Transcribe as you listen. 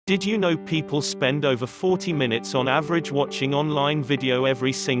Did you know people spend over 40 minutes on average watching online video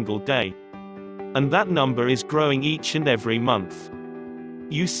every single day? And that number is growing each and every month.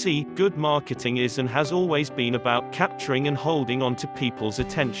 You see, good marketing is and has always been about capturing and holding on to people's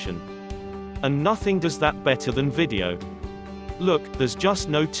attention. And nothing does that better than video. Look, there's just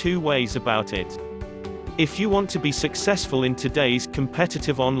no two ways about it. If you want to be successful in today's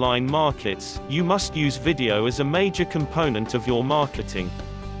competitive online markets, you must use video as a major component of your marketing.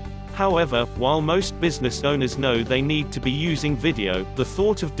 However, while most business owners know they need to be using video, the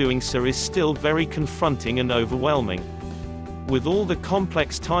thought of doing so is still very confronting and overwhelming. With all the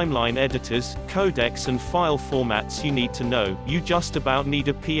complex timeline editors, codecs and file formats you need to know, you just about need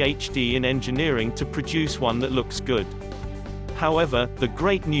a PhD in engineering to produce one that looks good. However, the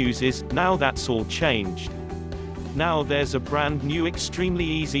great news is, now that's all changed. Now there's a brand new extremely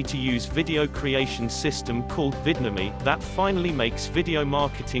easy to use video creation system called Vidnami, that finally makes video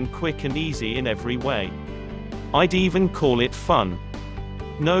marketing quick and easy in every way. I'd even call it fun.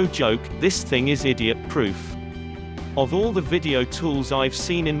 No joke, this thing is idiot-proof. Of all the video tools I've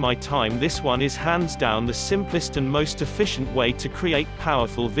seen in my time, this one is hands down the simplest and most efficient way to create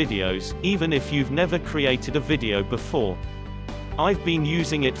powerful videos, even if you've never created a video before. I've been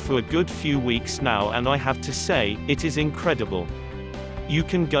using it for a good few weeks now and I have to say, it is incredible. You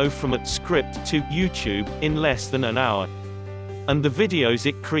can go from a script to YouTube in less than an hour. And the videos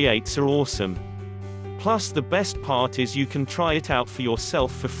it creates are awesome. Plus the best part is you can try it out for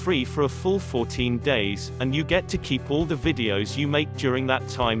yourself for free for a full 14 days, and you get to keep all the videos you make during that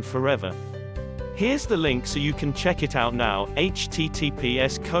time forever. Here's the link so you can check it out now,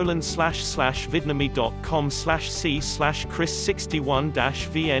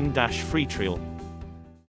 https://vidnami.com/c/chris61-vn-freetrial.